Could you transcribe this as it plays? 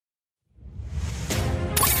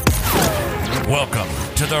Welcome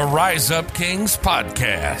to the Rise Up Kings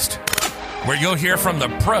podcast, where you'll hear from the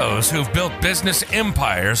pros who've built business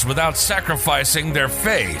empires without sacrificing their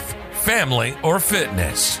faith, family, or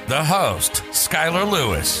fitness. The host, Skylar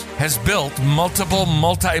Lewis, has built multiple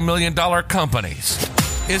multi-million-dollar companies,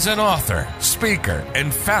 is an author, speaker,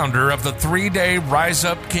 and founder of the 3-day Rise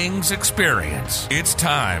Up Kings experience. It's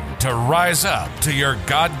time to rise up to your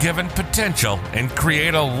God-given potential and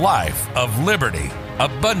create a life of liberty,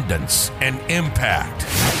 abundance, and impact.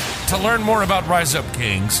 To learn more about Rise Up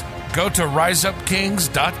Kings, go to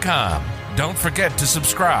riseupkings.com. Don't forget to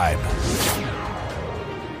subscribe.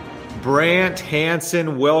 Brant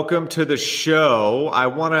Hansen, welcome to the show.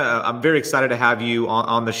 I'm very excited to have you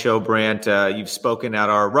on the show, Brant. You've spoken at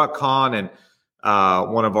our RuckCon and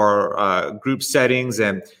one of our group settings.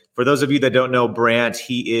 And for those of you that don't know Brant,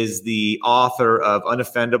 he is the author of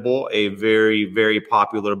Unoffendable, a very, very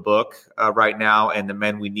popular book right now, and The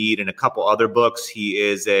Men We Need, and a couple other books. He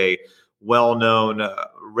is a well-known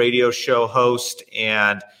radio show host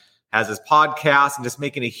and has his podcast, and just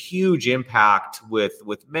making a huge impact with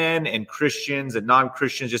men and Christians and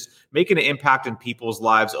non-Christians, just making an impact in people's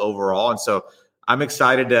lives overall. And so I'm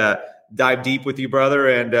excited to dive deep with you, brother,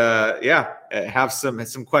 and have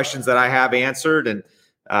some questions that I have answered and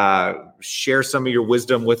share some of your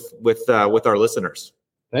wisdom with our listeners.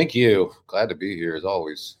 Thank you. Glad to be here as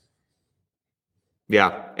always.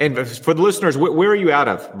 Yeah. And for the listeners, where are you out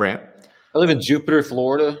of, Brant? I live in Jupiter,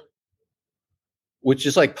 Florida, which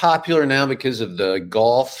is like popular now because of the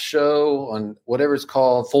golf show on whatever it's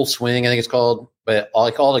called, Full Swing, I think it's called. But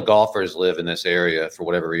all the golfers live in this area for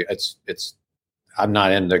whatever reason. I'm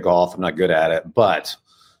not into golf. I'm not good at it, but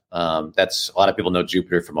that's a lot of people know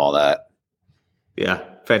Jupiter from all that. Yeah.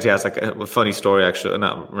 Fantastic. A funny story, actually.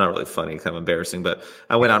 Not really funny, kind of embarrassing, but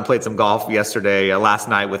I went out and played some golf yesterday, last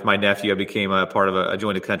night with my nephew. I became a part of I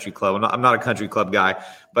joined a country club. I'm not a country club guy,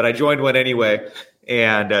 but I joined one anyway,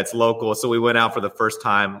 and it's local. So we went out for the first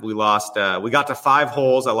time. We lost, we got to 5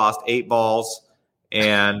 holes. I lost 8 balls,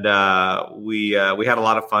 and we had a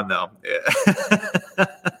lot of fun though.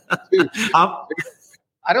 Dude, I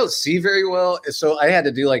don't see very well. So I had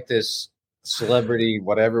to do like this celebrity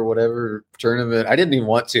whatever tournament. I didn't even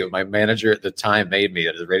want to. My manager at the time made me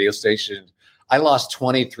at the radio station. I lost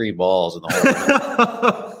 23 balls in the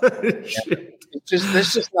whole it's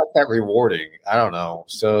just not that rewarding. I don't know.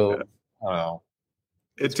 So I don't know.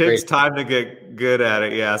 It takes time to get good at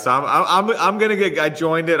it. Yeah. So I'm gonna get. I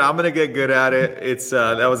joined it. I'm gonna get good at it. It's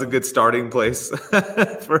that was a good starting place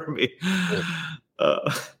for me.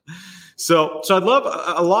 So I'd love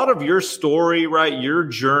a lot of your story, right? Your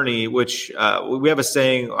journey, which we have a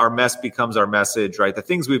saying, our mess becomes our message, right? The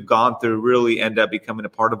things we've gone through really end up becoming a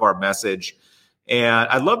part of our message. And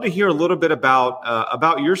I'd love to hear a little bit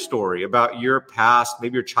about your story, about your past,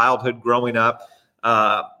 maybe your childhood growing up,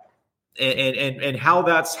 and how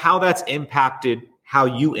that's impacted how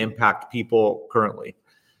you impact people currently.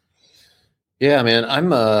 Yeah, man,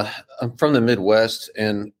 I'm from the Midwest,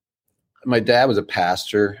 and my dad was a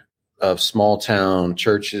pastor of small town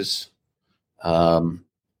churches. And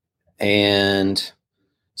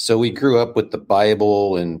so we grew up with the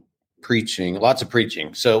Bible and preaching, lots of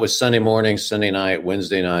preaching. So it was Sunday morning, Sunday night,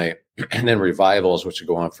 Wednesday night, and then revivals, which would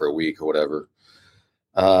go on for a week or whatever.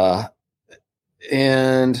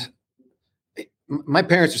 And my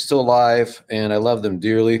parents are still alive, and I love them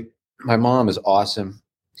dearly. My mom is awesome,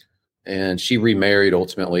 and she remarried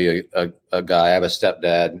ultimately a guy. I have a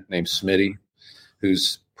stepdad named Smitty,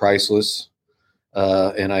 who's priceless.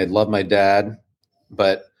 And I love my dad,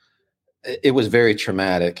 but it was very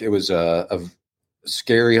traumatic. It was a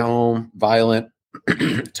scary home, violent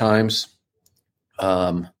times.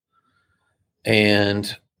 And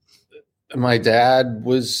my dad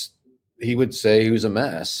he would say he was a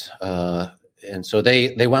mess. And so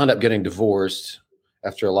they wound up getting divorced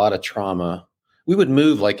after a lot of trauma. We would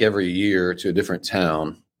move like every year to a different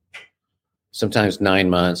town, sometimes 9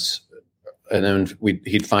 months. And then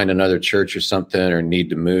he'd find another church or something or need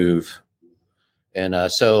to move. And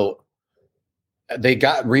so they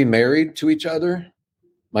got remarried to each other.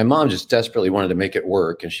 My mom just desperately wanted to make it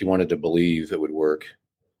work, and she wanted to believe it would work.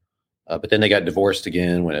 But then they got divorced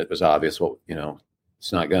again when it was obvious, well,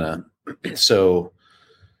 it's not gonna. So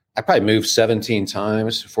I probably moved 17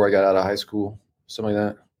 times before I got out of high school, something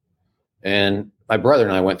like that. And my brother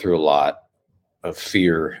and I went through a lot of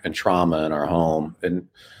fear and trauma in our home. And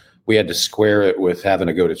we had to square it with having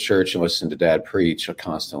to go to church and listen to Dad preach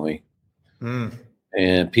constantly.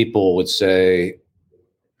 And people would say,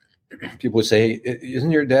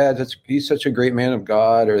 isn't your dad, he's such a great man of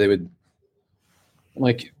God? Or I'm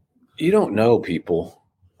like, you don't know people.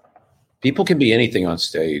 People can be anything on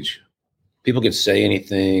stage. People can say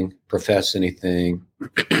anything, profess anything.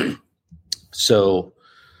 So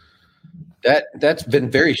that's been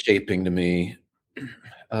very shaping to me.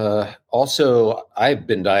 Also, I've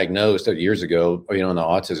been diagnosed years ago, on the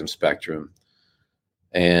autism spectrum,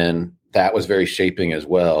 and that was very shaping as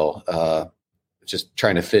well. Just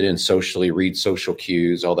trying to fit in socially, read social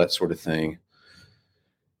cues, all that sort of thing.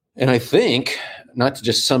 And I think, not to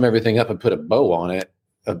just sum everything up and put a bow on it,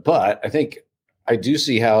 but I think I do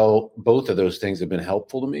see how both of those things have been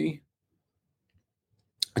helpful to me.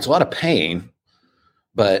 It's a lot of pain,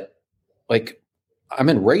 but like I'm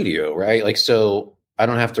in radio, right? Like, so I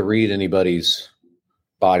don't have to read anybody's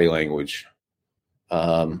body language.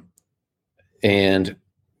 And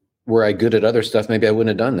were I good at other stuff, maybe I wouldn't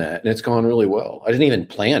have done that. And it's gone really well. I didn't even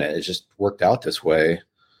plan it. It just worked out this way.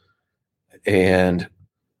 And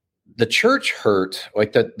the church hurt,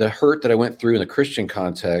 like the hurt that I went through in the Christian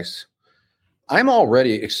context, I'm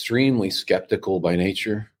already extremely skeptical by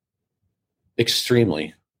nature,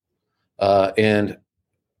 extremely. And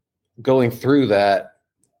going through that,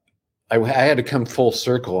 I had to come full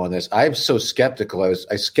circle on this. I'm so skeptical.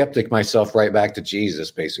 I skeptic myself right back to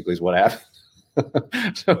Jesus, basically, is what happened.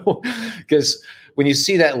 So, because when you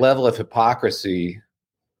see that level of hypocrisy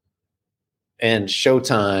and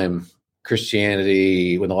Showtime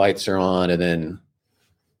Christianity, when the lights are on and then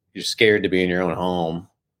you're scared to be in your own home,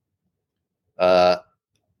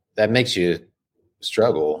 that makes you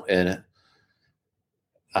struggle. And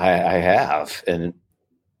I have. And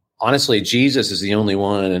honestly, Jesus is the only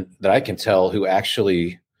one that I can tell who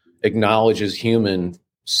actually acknowledges human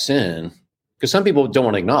sin. Because some people don't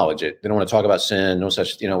want to acknowledge it. They don't want to talk about sin. No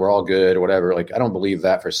such, we're all good or whatever. Like, I don't believe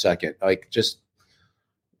that for a second. Like, just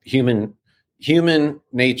human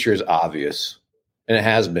nature is obvious. And it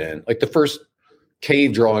has been. Like, the first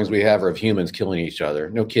cave drawings we have are of humans killing each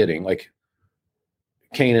other. No kidding. Like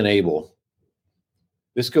Cain and Abel.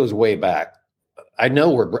 This goes way back. I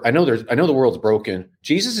know the world's broken.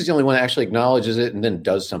 Jesus is the only one that actually acknowledges it and then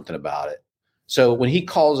does something about it. So when he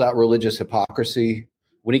calls out religious hypocrisy,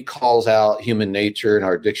 when he calls out human nature and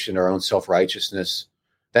our addiction, our own self-righteousness,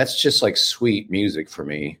 that's just like sweet music for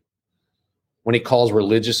me. When he calls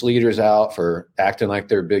religious leaders out for acting like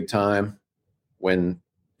they're big time, when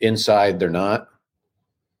inside they're not,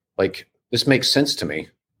 like, this makes sense to me.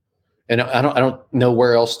 And I don't know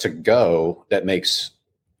where else to go that makes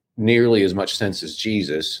nearly as much sense as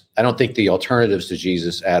Jesus. I don't think the alternatives to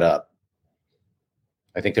Jesus add up.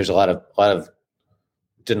 I think there's a lot of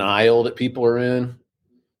denial that people are in.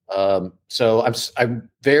 So I'm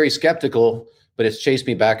very skeptical, but it's chased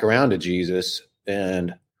me back around to Jesus.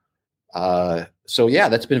 And so yeah,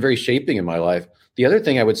 that's been very shaping in my life. The other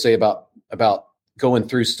thing I would say about going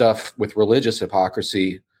through stuff with religious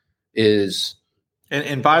hypocrisy is,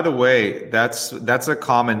 and by the way, that's a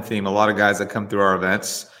common theme. A lot of guys that come through our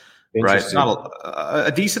events, right? Not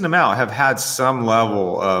a decent amount have had some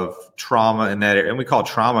level of trauma in that area. And we call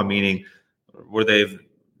trauma meaning where they've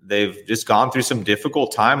just gone through some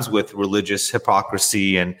difficult times with religious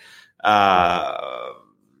hypocrisy and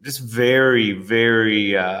just very,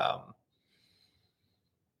 very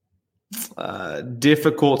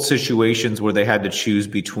difficult situations where they had to choose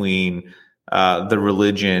between the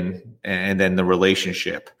religion and then the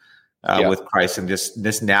relationship with Christ, and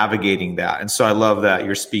just navigating that. And so I love that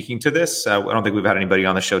you're speaking to this. I don't think we've had anybody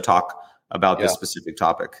on the show talk about this specific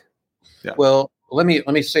topic. Yeah. Well, let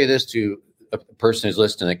me say this to a person who's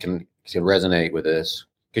listening that can resonate with this,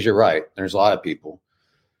 because you're right. There's a lot of people.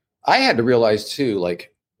 I had to realize too,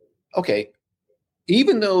 like, okay,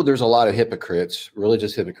 even though there's a lot of hypocrites,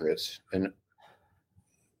 religious hypocrites, and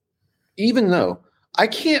even though I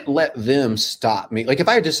can't let them stop me. Like, if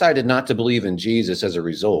I decided not to believe in Jesus as a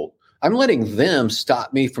result, I'm letting them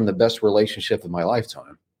stop me from the best relationship of my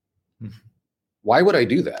lifetime. Mm-hmm. Why would I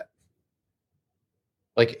do that?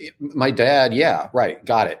 Like, my dad, yeah, right,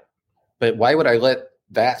 got it. But why would I let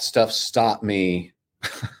that stuff stop me?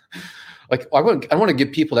 Like, I want to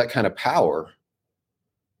give people that kind of power.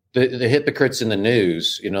 The hypocrites in the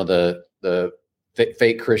news, the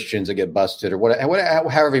fake Christians that get busted, or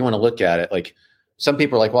however you want to look at it. Like, some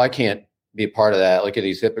people are like, well, I can't be a part of that. Look at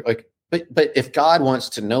these hypocrites. Like, but if God wants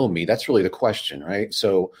to know me, that's really the question, right?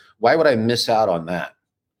 So why would I miss out on that?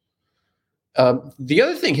 The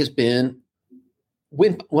other thing has been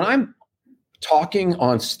when I'm talking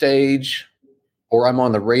on stage or I'm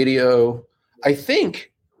on the radio, I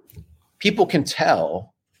think people can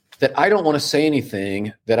tell that I don't want to say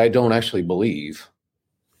anything that I don't actually believe,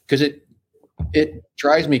 because it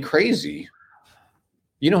drives me crazy.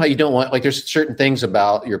 You know how you don't want, like, there's certain things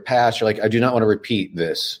about your past. You're like, I do not want to repeat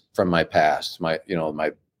this from my past, my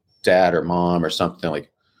dad or mom or something.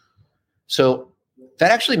 Like, So that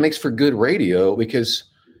actually makes for good radio, because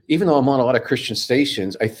even though I'm on a lot of Christian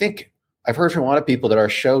stations, I think I've heard from a lot of people that our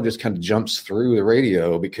show just kind of jumps through the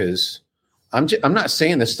radio, because I'm not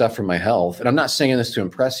saying this stuff for my health, and I'm not saying this to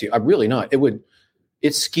impress you. I'm really not.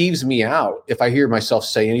 It skeeves me out if I hear myself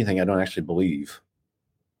say anything I don't actually believe.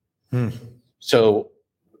 So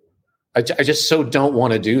I just so don't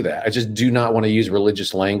want to do that. I just do not want to use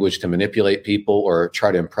religious language to manipulate people or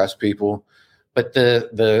try to impress people. But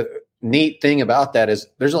the neat thing about that is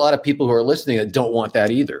there's a lot of people who are listening that don't want that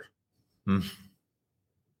either.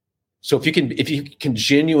 So if you can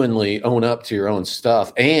genuinely own up to your own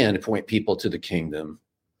stuff and point people to the kingdom,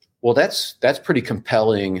 well, that's pretty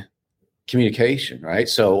compelling communication, right?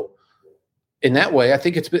 So in that way, I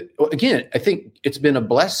think it's been a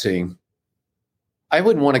blessing. I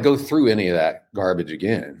wouldn't want to go through any of that garbage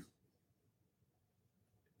again.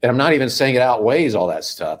 And I'm not even saying it outweighs all that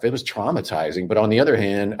stuff. It was traumatizing. But on the other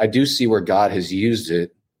hand, I do see where God has used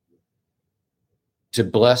it to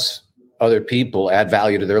bless other people, add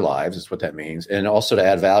value to their lives. Is what that means. And also to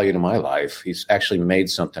add value to my life. He's actually made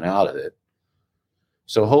something out of it.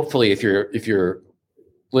 So hopefully if you're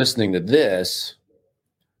listening to this,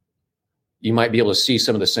 you might be able to see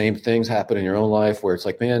some of the same things happen in your own life where it's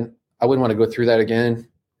like, man, I wouldn't want to go through that again,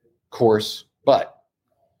 of course, but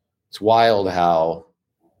it's wild how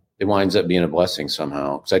it winds up being a blessing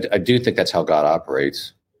somehow. So I do think that's how God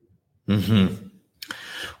operates.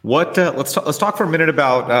 What? Let's talk for a minute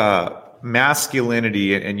about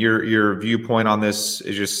masculinity, and your viewpoint on this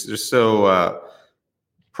is just so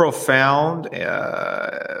profound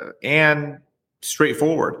and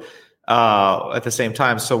straightforward at the same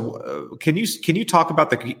time. So can you talk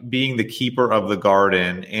about being the keeper of the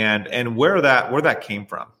garden and where that came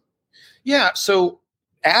from? Yeah. So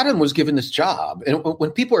Adam was given this job, and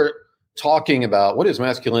when people are talking about what is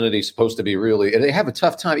masculinity supposed to be really, and they have a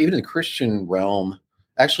tough time, even in the Christian realm,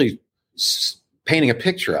 actually painting a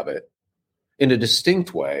picture of it in a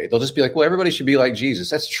distinct way. They'll just be like, well, everybody should be like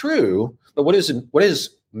Jesus. That's true. But what is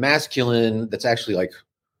masculine that's actually like,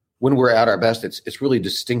 when we're at our best, it's really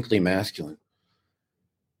distinctly masculine,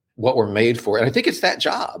 what we're made for. And I think it's that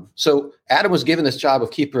job. So Adam was given this job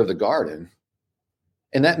of keeper of the garden.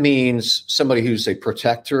 And that means somebody who's a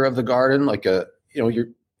protector of the garden,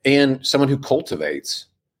 and someone who cultivates.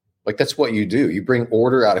 Like, that's what you do. You bring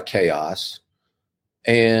order out of chaos,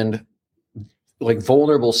 and like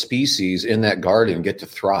vulnerable species in that garden get to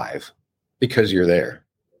thrive because you're there,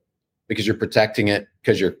 because you're protecting it,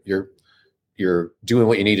 because you're doing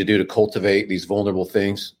what you need to do to cultivate these vulnerable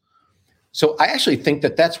things. So I actually think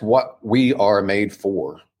that that's what we are made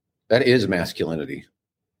for. That is masculinity.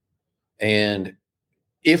 And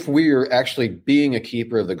if we're actually being a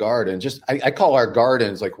keeper of the garden, I call our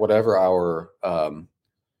gardens like whatever our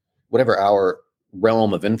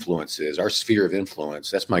realm of influence is, our sphere of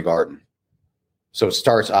influence, that's my garden. So it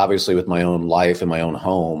starts obviously with my own life and my own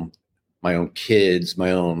home, my own kids,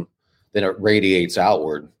 then it radiates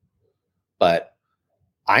outward. But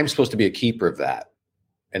I'm supposed to be a keeper of that.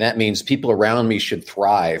 And that means people around me should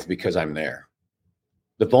thrive because I'm there.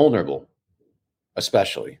 The vulnerable,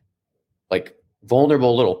 especially. Like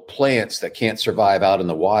vulnerable little plants that can't survive out in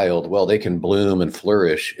the wild, well, they can bloom and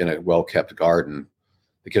flourish in a well-kept garden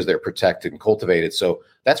because they're protected and cultivated. So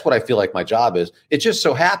that's what I feel like my job is. It just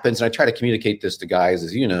so happens, and I try to communicate this to guys,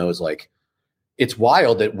 as you know, is like, it's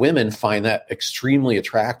wild that women find that extremely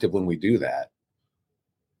attractive when we do that.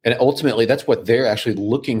 And ultimately, that's what they're actually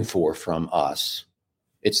looking for from us.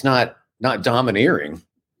 It's not domineering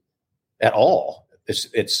at all.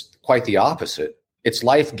 It's quite the opposite. It's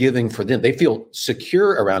life-giving for them. They feel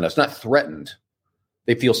secure around us, not threatened.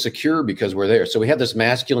 They feel secure because we're there. So we have this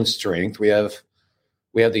masculine strength. We have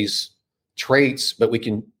these traits, but we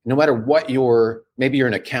can, no matter what maybe you're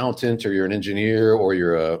an accountant or you're an engineer or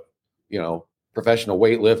you're a, professional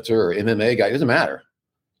weightlifter or MMA guy, it doesn't matter.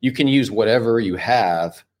 You can use whatever you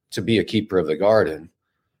have to be a keeper of the garden,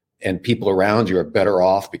 and people around you are better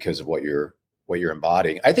off because of what you're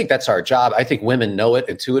embodying. I think that's our job. I think women know it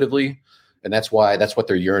intuitively, and that's what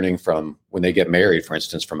they're yearning from when they get married, for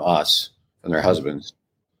instance, from us, from their husbands.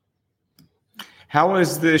 How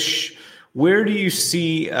is this? Where do you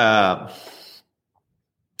see?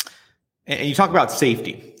 And you talk about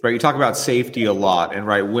safety, right? You talk about safety a lot, and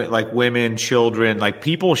right, like women, children, like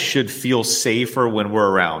people should feel safer when we're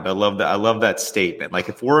around. I love that. I love that statement. Like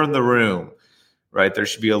if we're in the room, right, there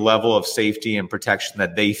should be a level of safety and protection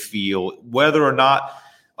that they feel, whether or not,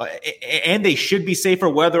 and they should be safer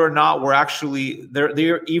whether or not we're actually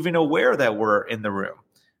they're even aware that we're in the room,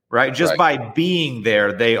 right? Just by being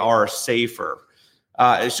there, they are safer.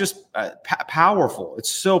 It's just powerful.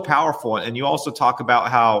 It's so powerful. And you also talk about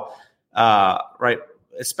how right?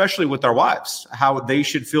 Especially with our wives, how they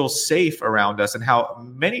should feel safe around us, and how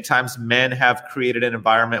many times men have created an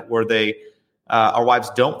environment where our wives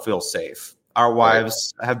don't feel safe. Our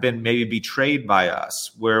wives have been maybe betrayed by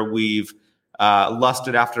us, where we've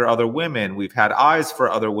lusted after other women. We've had eyes for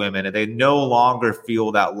other women, and they no longer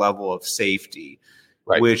feel that level of safety,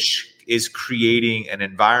 which is creating an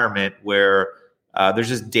environment where there's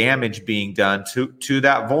just damage being done to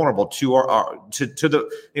that vulnerable, to the.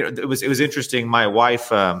 It was interesting. My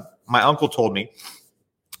wife, my uncle told me.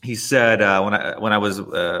 He said when I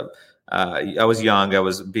was young, I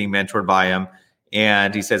was being mentored by him,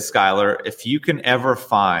 and he said, "Skylar, if you can ever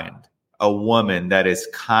find a woman that is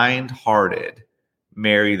kind-hearted,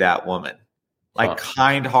 marry that woman." Like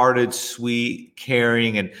kind-hearted, sweet,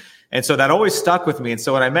 caring, and so that always stuck with me. And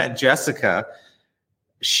so when I met Jessica,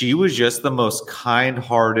 she was just the most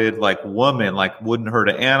kind-hearted, like, woman, like wouldn't hurt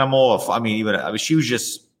an animal. She was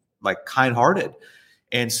just like kind-hearted.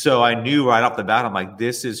 And so I knew right off the bat, I'm like,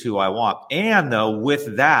 this is who I want. And though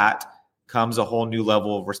with that comes a whole new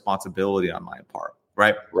level of responsibility on my part,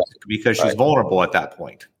 right? Because she's vulnerable at that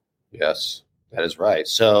point. Yes, that is right.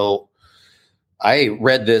 So I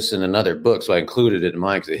read this in another book, so I included it in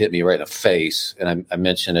mine because it hit me right in the face. And I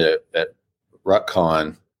mentioned it at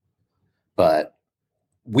RuckCon, but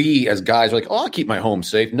we as guys are like, I'll keep my home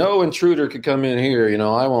safe. No intruder could come in here.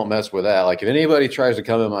 I won't mess with that. Like if anybody tries to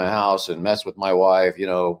come in my house and mess with my wife,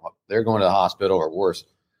 they're going to the hospital or worse.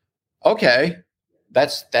 Okay.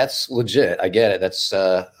 That's legit. I get it.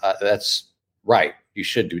 That's right. You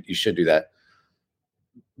should do that.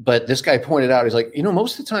 But this guy pointed out, he's like,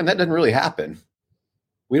 most of the time that doesn't really happen.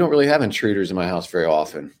 We don't really have intruders in my house very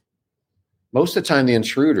often. Most of the time the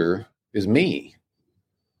intruder is me.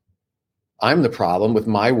 I'm the problem with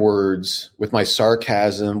my words, with my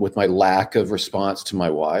sarcasm, with my lack of response to my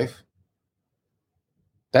wife.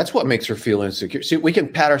 That's what makes her feel insecure. See, we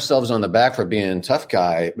can pat ourselves on the back for being a tough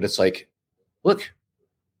guy, but it's like, look,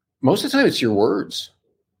 most of the time it's your words.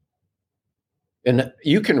 And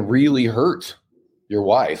you can really hurt your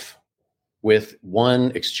wife with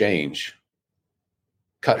one exchange.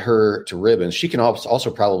 Cut her to ribbons. She can also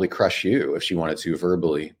probably crush you if she wanted to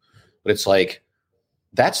verbally. But it's like,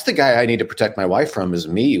 that's the guy I need to protect my wife from, is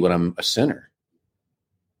me when I'm a sinner.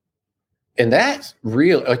 And that's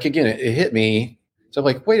real. Like, again, it hit me. So I'm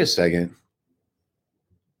like, wait a second.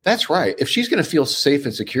 That's right. If she's going to feel safe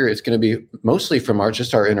and secure, it's going to be mostly from our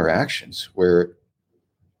interactions where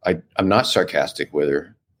I'm not sarcastic with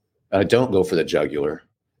her and I don't go for the jugular,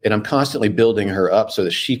 and I'm constantly building her up so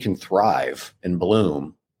that she can thrive and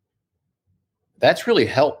bloom. That's really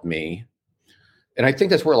helped me. And I think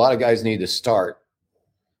that's where a lot of guys need to start.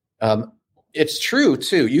 It's true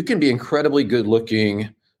too. You can be incredibly good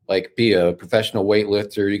looking, like be a professional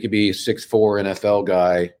weightlifter. You could be a 6'4" NFL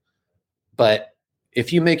guy. But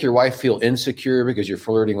if you make your wife feel insecure because you're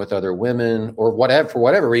flirting with other women or whatever, for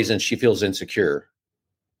whatever reason, she feels insecure.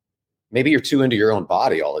 Maybe you're too into your own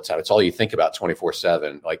body all the time. It's all you think about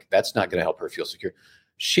 24/7. Like, that's not going to help her feel secure.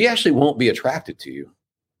 She actually won't be attracted to you,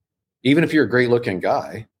 even if you're a great looking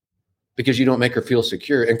guy, because you don't make her feel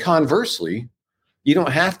secure. And conversely, you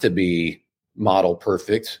don't have to be model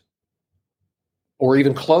perfect or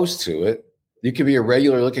even close to it. You can be a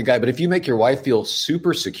regular looking guy, but if you make your wife feel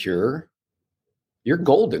super secure, you're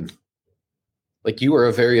golden. Like, you are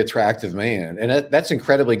a very attractive man. And that's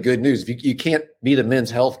incredibly good news. If you can't be the men's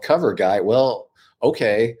health cover guy, well,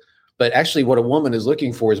 okay. But actually what a woman is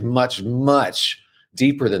looking for is much, much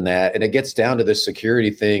deeper than that. And it gets down to this security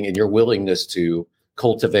thing and your willingness to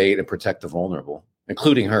cultivate and protect the vulnerable,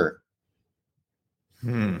 including her.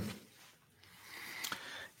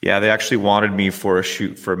 Yeah, they actually wanted me for a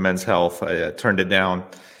shoot for Men's Health. I turned it down.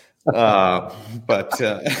 But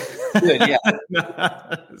good, yeah.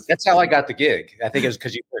 That's how I got the gig. I think it was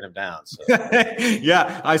because you turned him down. So.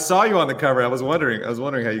 Yeah, I saw you on the cover. I was wondering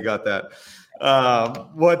how you got that.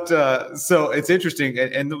 So it's interesting,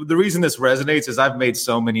 and the reason this resonates is I've made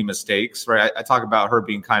so many mistakes. Right, I talk about her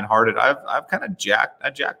being kind-hearted. I've kind of jacked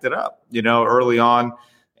it up. Early on,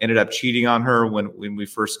 ended up cheating on her when we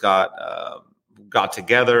first got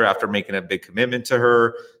together after making a big commitment to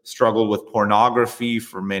her. Struggled with pornography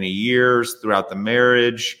for many years throughout the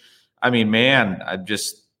marriage. I mean, man,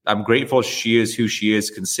 I'm grateful she is who she is,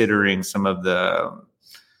 considering some of the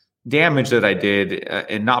damage that I did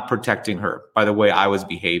in not protecting her by the way I was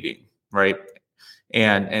behaving. Right.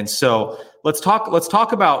 And so let's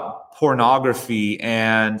talk about pornography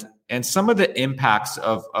and some of the impacts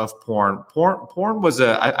of porn. Porn was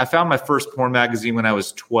I found my first porn magazine when I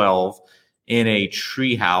was 12 in a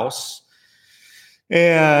tree house.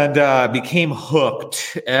 and became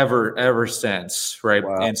hooked ever since. Right.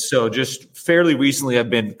 Wow. And so just fairly recently, I've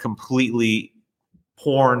been completely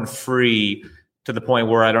porn free to the point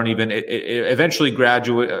where I don't even, it eventually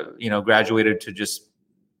graduated to just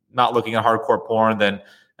not looking at hardcore porn, then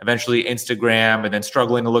eventually Instagram, and then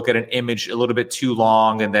struggling to look at an image a little bit too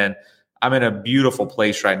long. And then I'm in a beautiful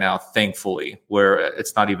place right now, thankfully, where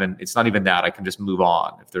it's not even that. I can just move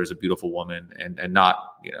on if there's a beautiful woman and not,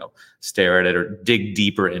 stare at it or dig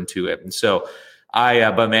deeper into it. And so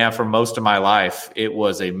but man, for most of my life, it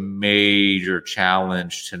was a major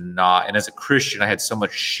challenge to not. And as a Christian, I had so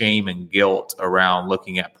much shame and guilt around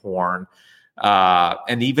looking at porn.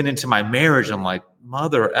 And even into my marriage, I'm like,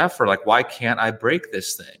 mother effer, like, why can't I break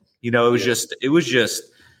this thing? It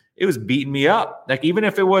was beating me up. Like, even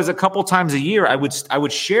if it was a couple times a year, I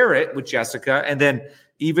would share it with Jessica, and then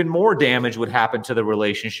even more damage would happen to the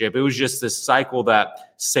relationship. It was just this cycle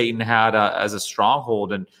that Satan had as a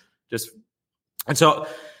stronghold, and so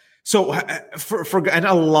and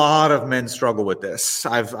a lot of men struggle with this.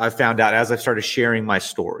 I've found out as I've started sharing my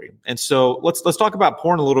story. And so let's talk about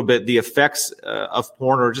porn a little bit, the effects of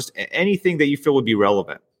porn, or just anything that you feel would be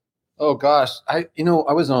relevant. Oh gosh, I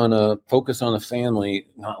was on a Focus on the Family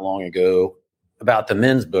not long ago about the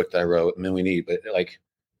men's book that I wrote, Men We Need,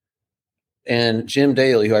 and Jim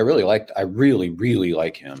Daly, who I really liked. I really, really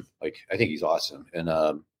like him. Like, I think he's awesome. And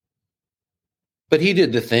but he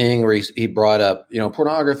did the thing where he brought up,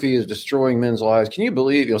 pornography is destroying men's lives. Can you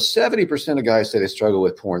believe, 70% of guys say they struggle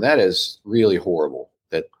with porn? That is really horrible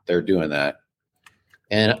that they're doing that.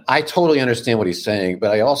 And I totally understand what he's saying,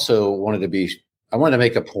 but I also wanted to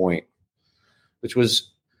make a point, which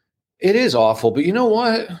was, it is awful, but you know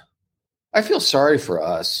what? I feel sorry for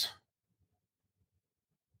us.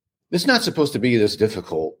 It's not supposed to be this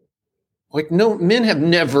difficult. Like, no, men have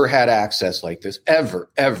never had access like this,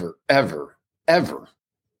 ever.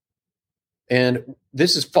 And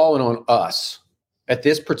this has fallen on us at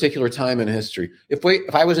this particular time in history. If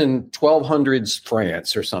I was in 1200s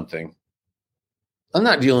France or something, I'm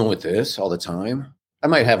not dealing with this all the time. I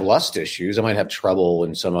might have lust issues. I might have trouble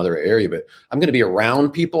in some other area, but I'm going to be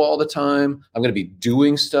around people all the time. I'm going to be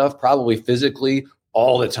doing stuff, probably physically,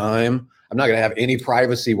 all the time. I'm not going to have any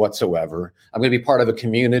privacy whatsoever. I'm going to be part of a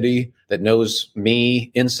community that knows me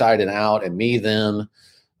inside and out, and me, them.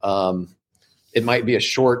 It might be a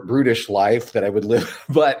short, brutish life that I would live,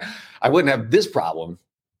 but I wouldn't have this problem.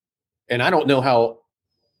 And I don't know how,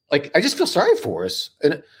 I just feel sorry for us.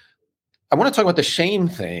 And I want to talk about the shame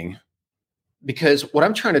thing, because what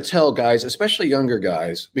I'm trying to tell guys, especially younger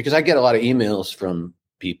guys, because I get a lot of emails from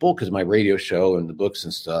people because of my radio show and the books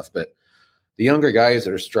and stuff, but the younger guys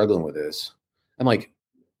that are struggling with this, I'm like,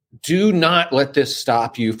 do not let this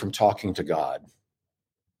stop you from talking to God.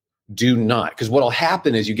 Do not, because what will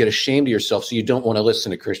happen is you get ashamed of yourself, so you don't want to listen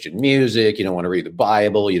to Christian music, you don't want to read the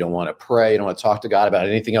Bible, you don't want to pray, you don't want to talk to God about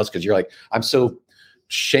anything else, because you're like, I'm so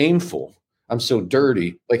shameful, I'm so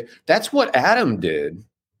dirty. Like, that's what Adam did.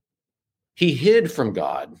 He hid from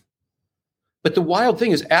God. But the wild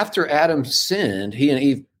thing is, after Adam sinned, he and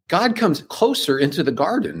Eve, God comes closer into the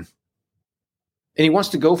garden, and he wants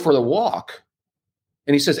to go for the walk.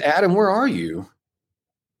 And he says, Adam, where are you?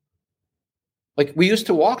 Like, we used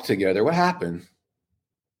to walk together. What happened?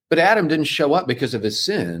 But Adam didn't show up because of his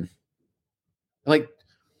sin. Like,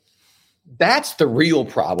 that's the real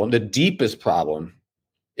problem. The deepest problem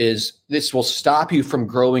is this will stop you from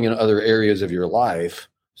growing in other areas of your life,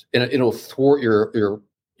 and it'll thwart your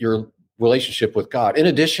relationship with God. In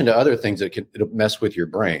addition to other things that it'll mess with your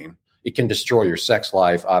brain. It can destroy your sex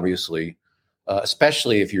life, obviously,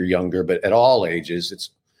 especially if you're younger. But at all ages,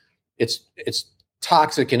 it's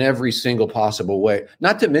toxic in every single possible way.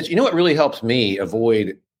 Not to mention, what really helps me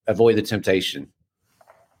avoid the temptation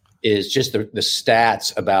is just the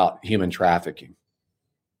stats about human trafficking.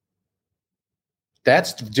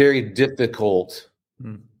 That's very difficult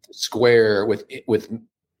to square with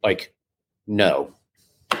no,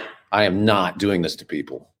 I am not doing this to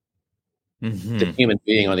people. Mm-hmm. The human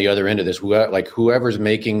being on the other end of this, whoever's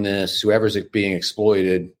making this, whoever's being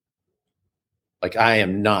exploited, I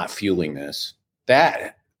am not fueling this.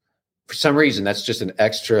 That, for some reason, that's just an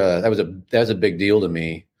extra. That was a big deal to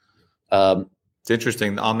me. It's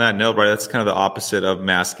interesting. On that note, right? That's kind of the opposite of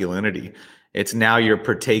masculinity. It's now you're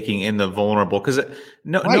partaking in the vulnerable, because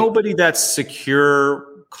nobody that's secure,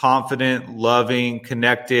 confident, loving,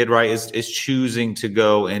 connected, right, is choosing to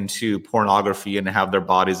go into pornography and have their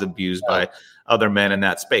bodies abused by other men in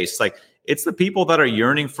that space. It's the people that are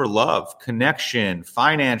yearning for love, connection,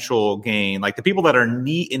 financial gain, the people that are in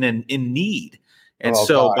need. And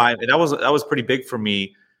that was pretty big for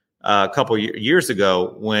me a couple years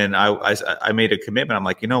ago when I made a commitment. I'm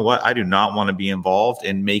like, you know what? I do not want to be involved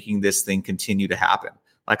in making this thing continue to happen.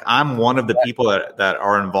 Like, I'm one of the people that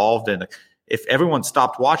are involved in. If everyone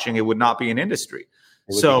stopped watching, it would not be an industry.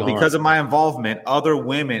 So because of my involvement, other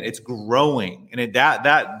women, it's growing, and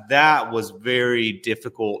that was very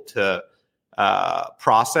difficult to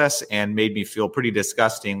process and made me feel pretty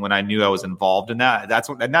disgusting when I knew I was involved in that.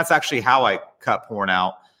 That's actually how I cut porn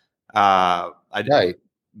out. Was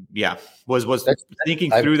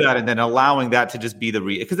thinking through that and then allowing that to just be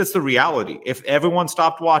because it's the reality. If everyone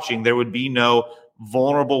stopped watching, there would be no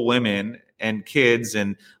vulnerable women and kids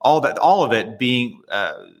and all of it being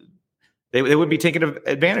they wouldn't be taken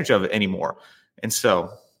advantage of it anymore. And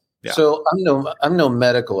so, yeah. So I'm no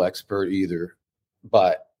medical expert either,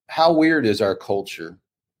 but how weird is our culture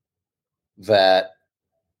that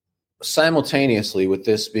simultaneously with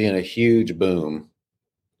this being a huge boom,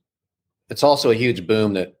 it's also a huge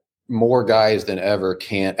boom that more guys than ever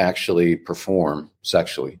can't actually perform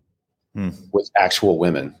sexually with actual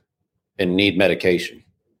women and need medication.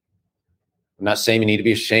 I'm not saying you need to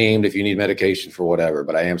be ashamed if you need medication for whatever,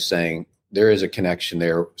 but I am saying there is a connection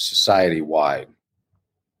there society-wide.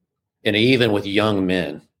 And even with young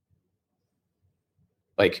men.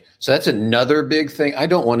 So that's another big thing. I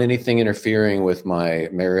don't want anything interfering with my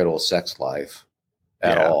marital sex life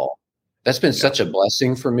at all. That's been such a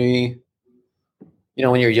blessing for me.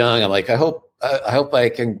 When you're young, I'm like, I hope I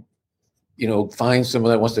can, find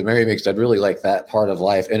someone that wants to marry me, because I'd really like that part of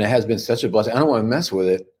life. And it has been such a blessing. I don't want to mess with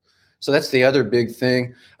it. So that's the other big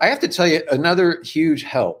thing. I have to tell you another huge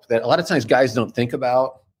help that a lot of times guys don't think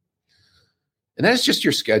about. And that's just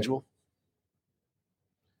your schedule.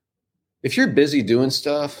 If you're busy doing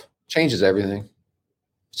stuff, changes everything.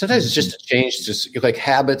 Sometimes it's just a change, just like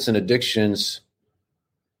habits and addictions.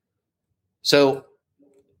 So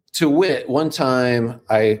to wit, one time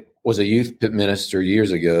I was a youth minister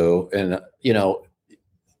years ago, and,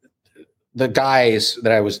 the guys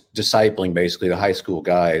that I was discipling, basically the high school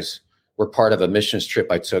guys, were part of a missions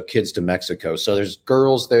trip I took, kids to Mexico. So there's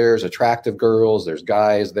girls there, there's attractive girls, there's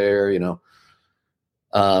guys there,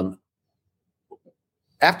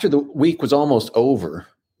 After the week was almost over,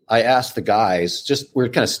 I asked the guys, we were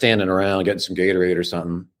kind of standing around getting some Gatorade or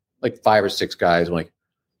something, like 5 or 6 guys. I'm like,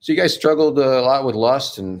 so you guys struggled a lot with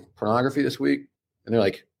lust and pornography this week? And they're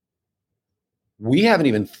like, we haven't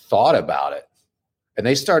even thought about it. And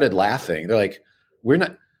they started laughing. They're like,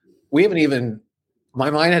 my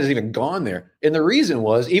mind hasn't even gone there. And the reason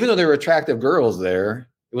was, even though there were attractive girls there,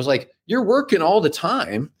 it was like, you're working all the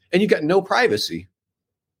time and you got no privacy.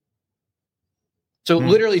 So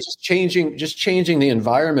literally just changing the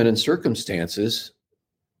environment and circumstances,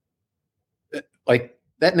 like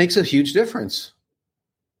that makes a huge difference.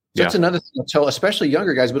 So that's another thing to tell, especially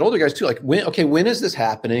younger guys, but older guys too. Like, when is this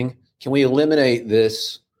happening? Can we eliminate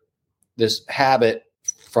this habit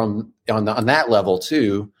from on that level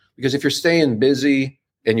too? Because if you're staying busy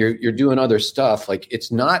and you're doing other stuff, like,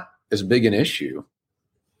 it's not as big an issue.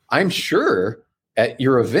 I'm sure at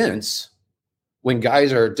your events, when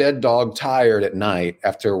guys are dead dog tired at night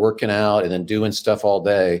after working out and then doing stuff all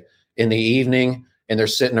day, in the evening, and they're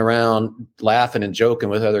sitting around laughing and joking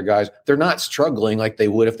with other guys, they're not struggling like they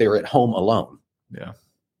would if they were at home alone. Yeah.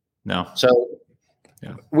 No. So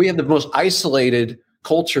we have the most isolated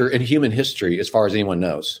culture in human history, as far as anyone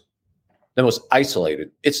knows. The most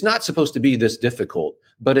isolated. It's not supposed to be this difficult,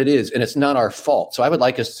 but it is, and it's not our fault. So I would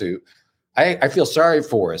like us to, I feel sorry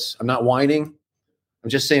for us. I'm not whining. I'm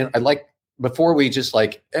just saying, before we just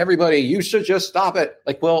like, everybody, you should just stop it.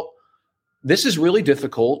 Like, well, this is really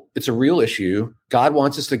difficult. It's a real issue. God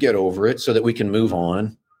wants us to get over it so that we can move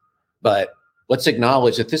on. But let's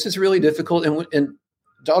acknowledge that this is really difficult, and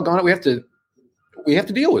doggone it, we have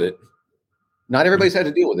to deal with it. Not everybody's had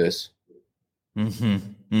to deal with this.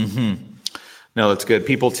 No, that's good.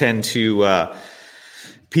 People tend to,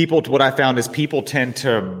 what I found is people tend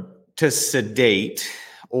to sedate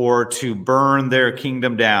or to burn their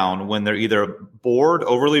kingdom down when they're either bored,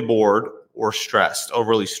 overly bored, or stressed,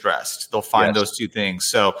 overly stressed. They'll find those two things.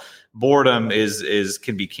 So boredom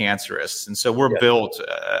can be cancerous. And so we're built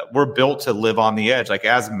to live on the edge. Like,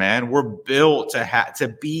 as men, we're built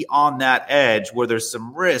to be on that edge where there's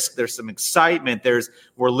some risk, there's some excitement,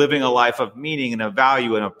 we're living a life of meaning and a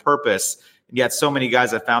value and a purpose. And yet so many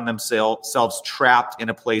guys have found themselves trapped in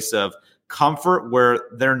a place of comfort where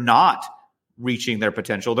they're not reaching their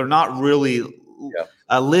potential. They're not really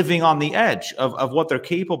living on the edge of what they're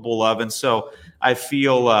capable of. And so I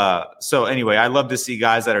feel, anyway, I love to see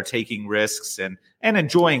guys that are taking risks and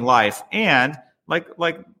enjoying life, and like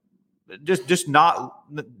just not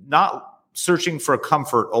searching for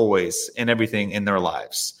comfort always in everything in their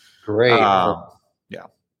lives. Great. Yeah,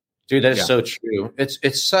 Dude, that's so true.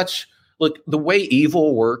 It's such, look, the way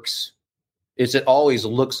evil works is it always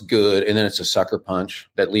looks good, and then it's a sucker punch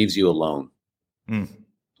that leaves you alone.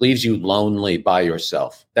 Leaves you lonely by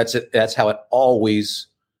yourself. That's it. That's how it always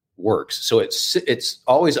works. So it's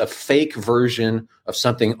always a fake version of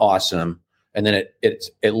something awesome, and then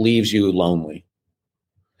it leaves you lonely.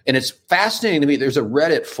 And it's fascinating to me. There's a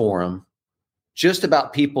Reddit forum just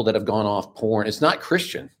about people that have gone off porn. It's not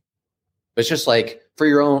Christian, but it's just like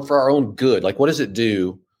for our own good. Like, what does it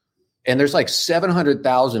do? And there's like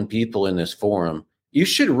 700,000 people in this forum. You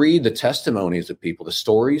should read the testimonies of people, the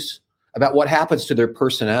stories about what happens to their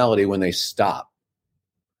personality when they stop.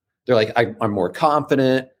 They're like, I'm more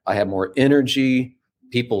confident. I have more energy.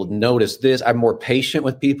 People notice this. I'm more patient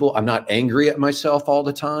with people. I'm not angry at myself all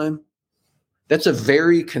the time. That's a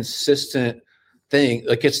very consistent thing.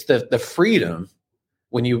 Like, it's the freedom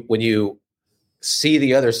when you see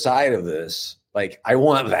the other side of this. Like, I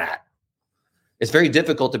want that. It's very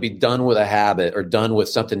difficult to be done with a habit or done with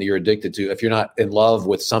something that you're addicted to if you're not in love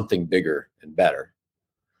with something bigger and better.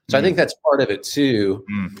 So I think that's part of it too.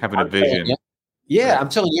 Having a vision. I'm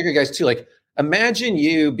telling younger guys too, like, imagine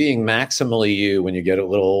you being maximally you when you get a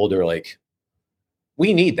little older. Like,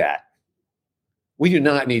 we need that. We do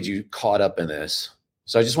not need you caught up in this.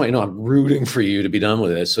 So I just want you to know I'm rooting for you to be done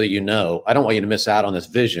with this so that you know. I don't want you to miss out on this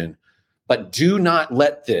vision. But do not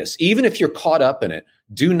let this, even if you're caught up in it,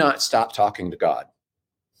 do not stop talking to God.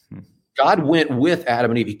 God went with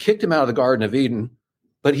Adam and Eve. He kicked them out of the Garden of Eden,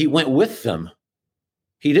 but he went with them.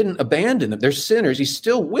 He didn't abandon them. They're sinners. He's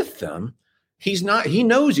still with them. He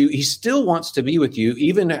knows you. He still wants to be with you,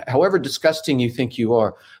 even however disgusting you think you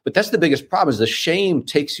are. But that's the biggest problem, is the shame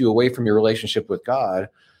takes you away from your relationship with God.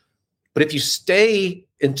 But if you stay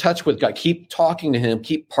in touch with God, keep talking to him,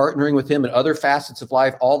 keep partnering with him in other facets of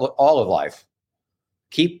life, all of life,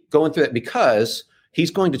 keep going through that, because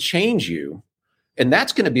he's going to change you. And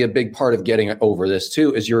that's going to be a big part of getting over this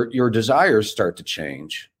too, is your desires start to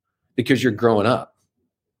change because you're growing up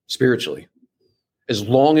spiritually. As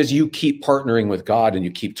long as you keep partnering with God and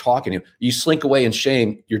you keep talking to him, you slink away in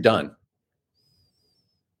shame, you're done.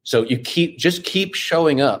 So you just keep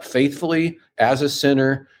showing up faithfully as a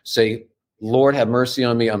sinner. Say, Lord, have mercy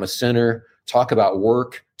on me. I'm a sinner. Talk about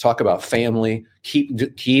work. Talk about family.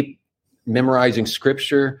 Keep memorizing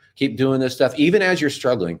scripture. Keep doing this stuff, even as you're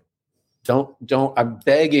struggling. Don't. I'm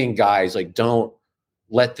begging guys, like, don't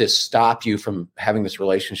let this stop you from having this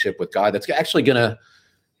relationship with God. That's actually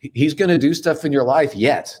He's gonna do stuff in your life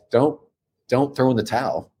yet. Don't throw in the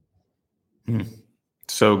towel.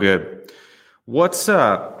 So good. What's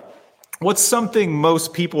something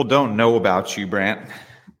most people don't know about you, Brant?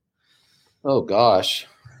 Oh gosh.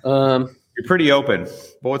 You're pretty open,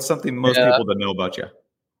 but what's something most people don't know about you?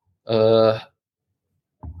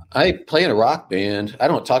 I play in a rock band. I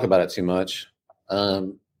don't talk about it too much,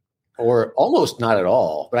 or almost not at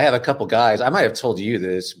all. But I have a couple guys. I might have told you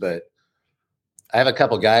this, but I have a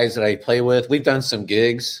couple guys that I play with. We've done some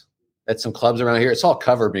gigs at some clubs around here. It's all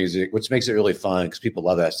cover music, which makes it really fun because people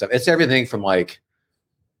love that stuff. It's everything from like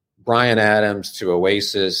Bryan Adams to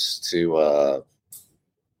Oasis to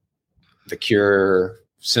The Cure,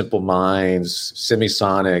 Simple Minds,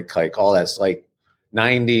 Semisonic, like all that's like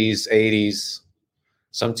 90s, 80s,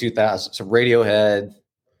 some 2000s, some Radiohead.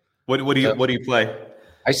 What do you play?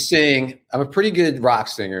 I sing. I'm a pretty good rock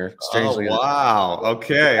singer. Strangely enough. Wow.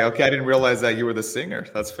 Okay. I didn't realize that you were the singer.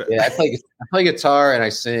 That's fair. Yeah, I play guitar and I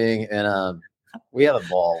sing, and we have a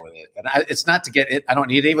ball with it. And it's not to get it. I don't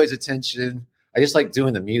need anybody's attention. I just like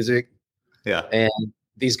doing the music. Yeah. And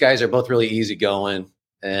these guys are both really easygoing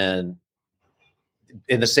and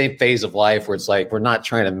in the same phase of life where it's like we're not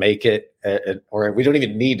trying to make it, or we don't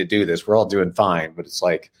even need to do this. We're all doing fine, but it's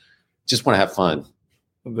like just want to have fun.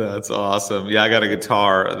 That's awesome. Yeah, I got a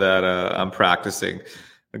guitar that I'm practicing.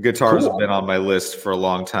 The guitars have been on my list for a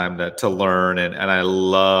long time to learn, and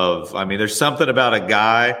I mean, there's something about a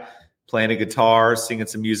guy playing a guitar, singing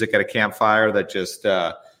some music at a campfire that just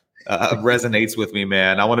resonates with me,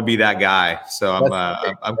 man. I want to be that guy, so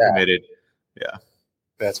I'm committed. Yeah,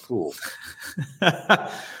 that's cool.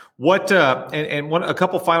 What a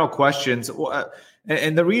couple final questions.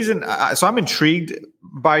 And the reason, so I'm intrigued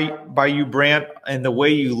by you, Brant, and the way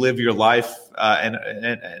you live your life,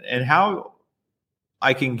 and how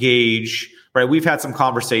I can gauge. Right, we've had some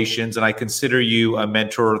conversations, and I consider you a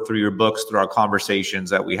mentor through your books, through our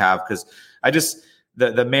conversations that we have, because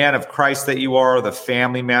the man of Christ that you are, the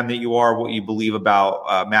family man that you are, what you believe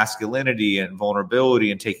about masculinity and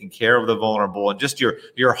vulnerability and taking care of the vulnerable, and just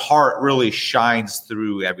your heart really shines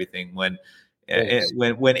through everything when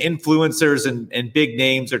influencers and big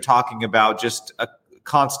names are talking about just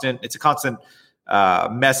it's a constant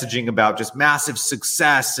messaging about just massive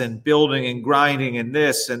success and building and grinding and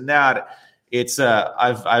this and that. It's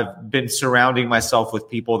I've been surrounding myself with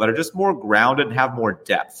people that are just more grounded and have more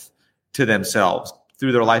depth to themselves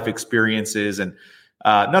through their life experiences, and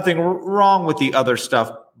nothing wrong with the other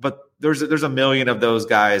stuff, but there's a million of those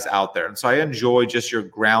guys out there. And so I enjoy just your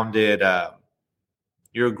grounded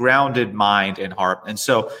mind and heart. And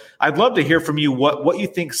so I'd love to hear from you what you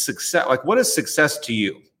think success, like what is success to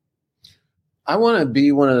you? I want to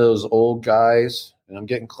be one of those old guys, and I'm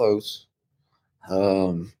getting close. I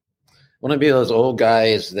want to be those old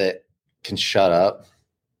guys that can shut up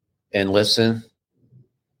and listen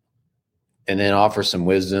and then offer some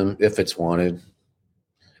wisdom if it's wanted.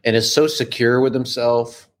 And is so secure with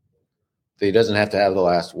himself that he doesn't have to have the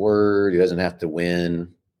last word. He doesn't have to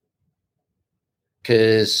win.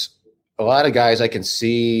 Because a lot of guys I can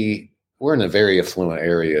see, we're in a very affluent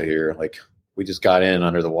area here. Like, we just got in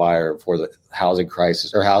under the wire before the housing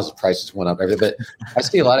crisis or housing prices went up. But I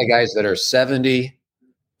see a lot of guys that are 70,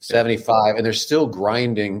 75, and they're still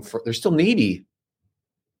grinding they're still needy.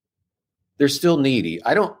 They're still needy.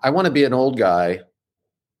 I want to be an old guy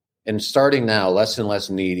and starting now less and less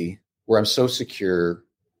needy, where I'm so secure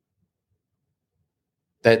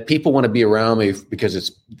that people want to be around me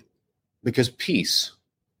because peace,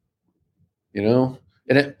 and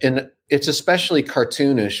it's especially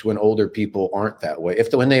cartoonish when older people aren't that way.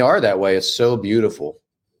 When they are that way, it's so beautiful.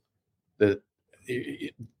 And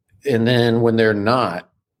then when they're not,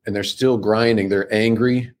 and they're still grinding, they're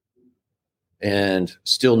angry and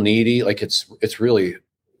still needy. Like it's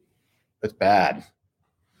bad.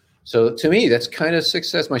 So to me, that's kind of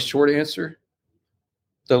success. My short answer.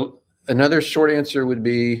 So another short answer would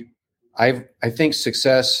be, I think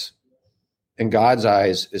success in God's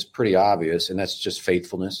eyes is pretty obvious. And that's just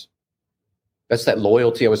faithfulness. That's that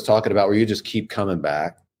loyalty I was talking about, where you just keep coming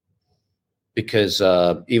back, because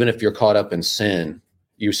even if you're caught up in sin,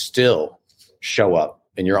 you still show up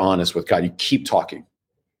and you're honest with God. You keep talking.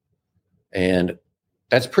 And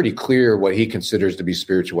that's pretty clear. What he considers to be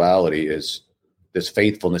spirituality is this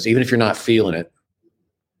faithfulness. Even if you're not feeling it,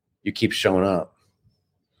 you keep showing up.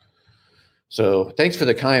 So thanks for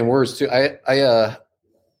the kind words too. I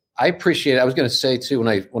appreciate it. I was going to say too,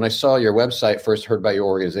 when I saw your website, first heard about your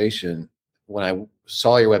organization, when I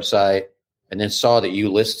saw your website and then saw that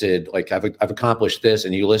you listed, like, I've accomplished this,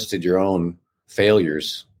 and you listed your own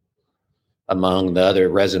failures among the other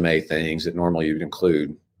resume things that normally you'd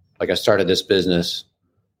include. Like, I started this business,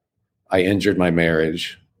 I injured my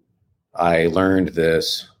marriage, I learned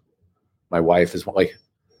this, my wife is like,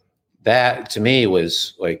 that to me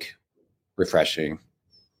was like refreshing.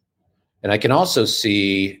 And I can also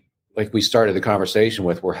see, like we started the conversation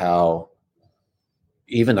with, where how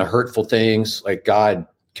even the hurtful things, like God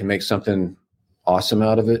can make something awesome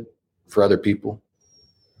out of it for other people.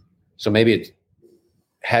 So maybe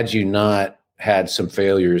had you not had some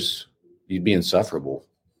failures, you'd be insufferable.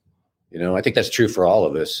 I think that's true for all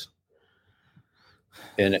of us.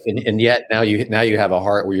 And yet now you have a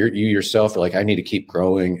heart where you yourself are like, I need to keep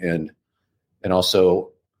growing and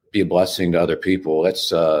also be a blessing to other people.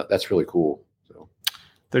 That's really cool. So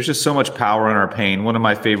there's just so much power in our pain. One of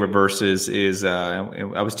my favorite verses is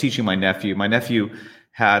I was teaching my nephew. My nephew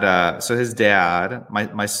had so his dad,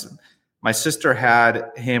 my sister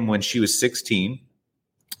had him when she was 16.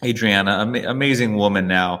 Adriana, amazing woman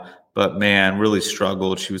now, but man, really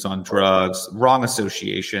struggled. She was on drugs, wrong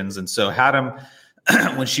associations, and so had him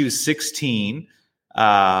when she was 16.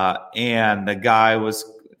 And the guy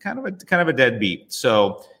was kind of a deadbeat.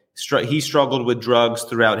 So he struggled with drugs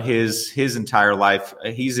throughout his entire life.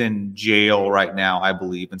 He's in jail right now, I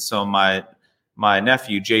believe. And so my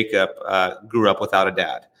nephew Jacob grew up without a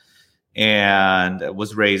dad and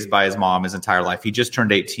was raised by his mom his entire life. He just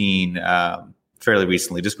turned 18 fairly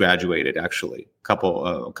recently, just graduated actually a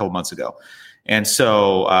couple months ago. And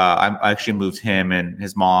so I actually moved him and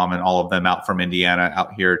his mom and all of them out from Indiana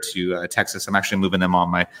out here to Texas. I'm actually moving them on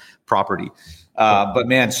my property. But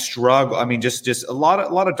man, struggle. I mean, just a lot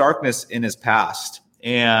of darkness in his past.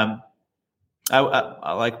 And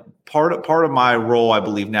I like part of my role, I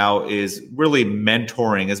believe now, is really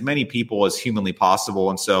mentoring as many people as humanly possible.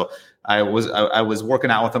 And so I was working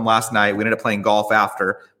out with him last night. We ended up playing golf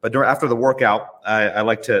after, but after the workout, I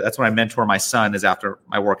like to, that's when I mentor my son, is after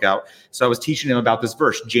my workout. So I was teaching him about this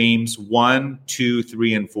verse, James 1, 2,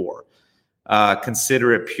 3, and 4.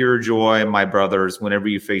 Consider it pure joy, my brothers, whenever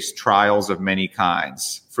you face trials of many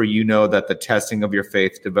kinds, for you know that the testing of your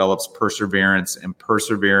faith develops perseverance, and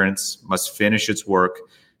perseverance must finish its work,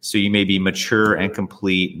 so you may be mature and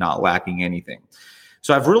complete, not lacking anything.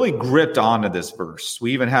 So I've really gripped onto this verse.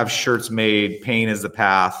 We even have shirts made, pain is the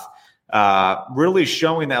path, really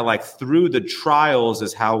showing that like through the trials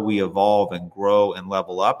is how we evolve and grow and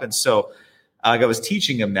level up. And so I was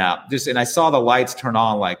teaching him that and I saw the lights turn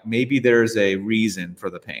on, like maybe there's a reason for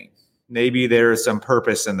the pain. Maybe there's some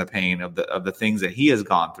purpose in the pain of the things that he has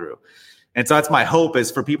gone through. And so that's my hope, is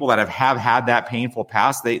for people that have had that painful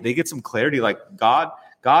past, they get some clarity, like God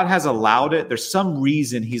has allowed it. There's some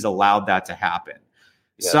reason he's allowed that to happen.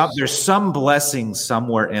 Yes. There's some blessing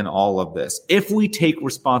somewhere in all of this, if we take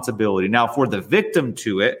responsibility. Now, if we're the victim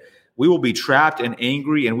to it, we will be trapped and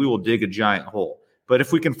angry and we will dig a giant hole. But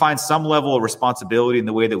if we can find some level of responsibility in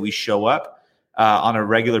the way that we show up on a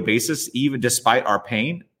regular basis, even despite our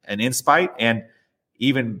pain and in spite, and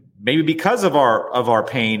even maybe because of our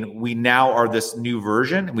pain, we now are this new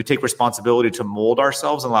version, and we take responsibility to mold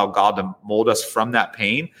ourselves and allow God to mold us from that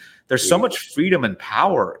pain. There's so much freedom and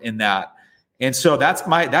power in that. And so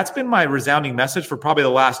that's been my resounding message for probably the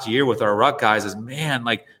last year with our Ruck guys is, man,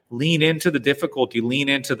 like lean into the difficulty, lean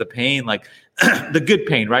into the pain, like the good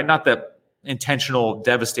pain, right? Not the intentional,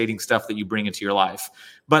 devastating stuff that you bring into your life,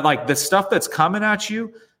 but like the stuff that's coming at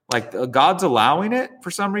you, like God's allowing it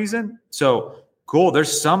for some reason. So cool.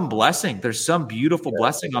 There's some blessing. There's some beautiful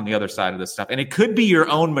blessing on the other side of this stuff. And it could be your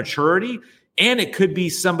own maturity, and it could be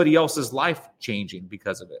somebody else's life changing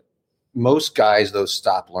because of it. Most guys, though,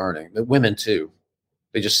 stop learning. The women, too.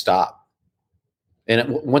 They just stop. And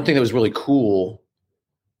one thing that was really cool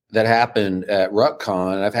that happened at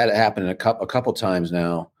RuckCon, and I've had it happen a couple times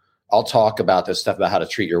now, I'll talk about this stuff about how to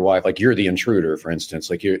treat your wife. Like you're the intruder, for instance,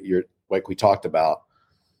 like you're like we talked about.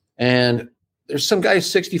 And there's some guys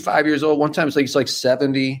 65 years old. One time it's like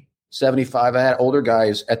 70, 75. I had older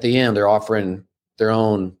guys at the end. They're offering their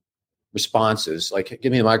own responses. Like,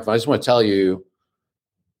 give me the microphone. I just want to tell you,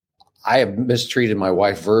 I have mistreated my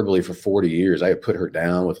wife verbally for 40 years. I have put her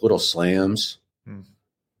down with little slams.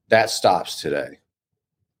 That stops today.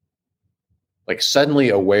 Like suddenly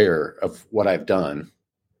aware of what I've done.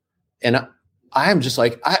 And I'm just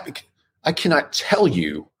like, I cannot tell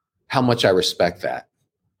you how much I respect that,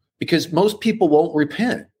 because most people won't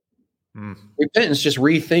repent. Repentance is just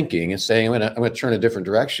rethinking and saying, I'm going to turn a different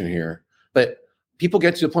direction here. But people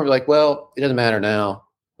get to the point where like, well, it doesn't matter now.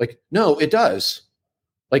 Like, no, it does.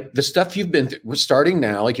 Like the stuff you've been through, starting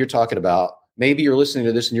now, like you're talking about, maybe you're listening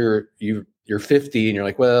to this and you're 50 and you're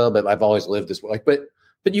like, well, but I've always lived this way. Like,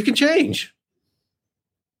 but you can change.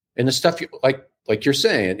 And the stuff like you're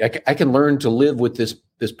saying, I can learn to live with this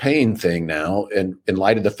pain thing now, and in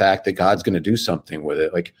light of the fact that God's going to do something with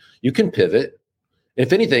it. Like you can pivot.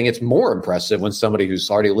 If anything, it's more impressive when somebody who's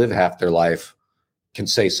already lived half their life can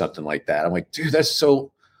say something like that. I'm like, dude, that's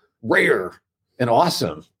so rare and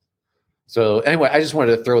awesome. So anyway, I just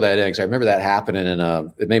wanted to throw that in because I remember that happening,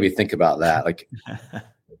 and it made me think about that. Like,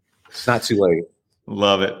 it's not too late.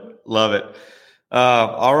 Love it.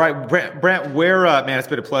 All right, Brant, where, man, it's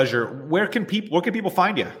been a pleasure. Where can people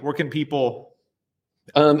find you? Where can people?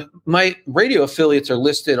 My radio affiliates are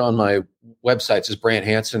listed on my websites as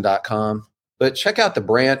branthansen.com, but check out the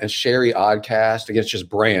Brant and Sherry Oddcast. Again, it's just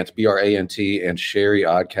Brant, Brant, and Sherry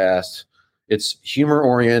Oddcast. It's humor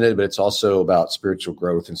oriented, but it's also about spiritual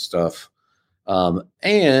growth and stuff.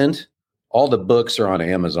 And all the books are on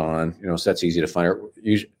Amazon, so that's easy to find.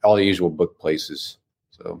 All the usual book places.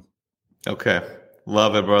 So, okay.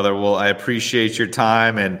 Love it, brother. Well, I appreciate your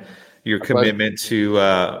time and your commitment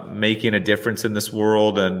to making a difference in this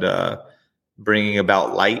world and bringing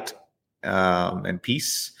about light and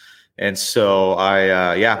peace. And so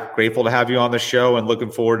grateful to have you on the show and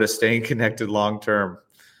looking forward to staying connected long-term.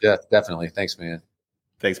 Yeah, definitely. Thanks, man.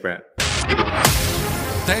 Thanks, Brant.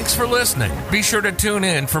 Thanks for listening. Be sure to tune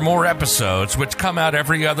in for more episodes, which come out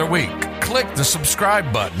every other week. Click the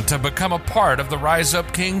subscribe button to become a part of the Rise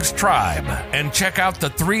Up Kings tribe, and check out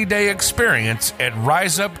the 3-day experience at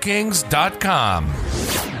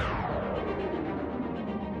riseupkings.com.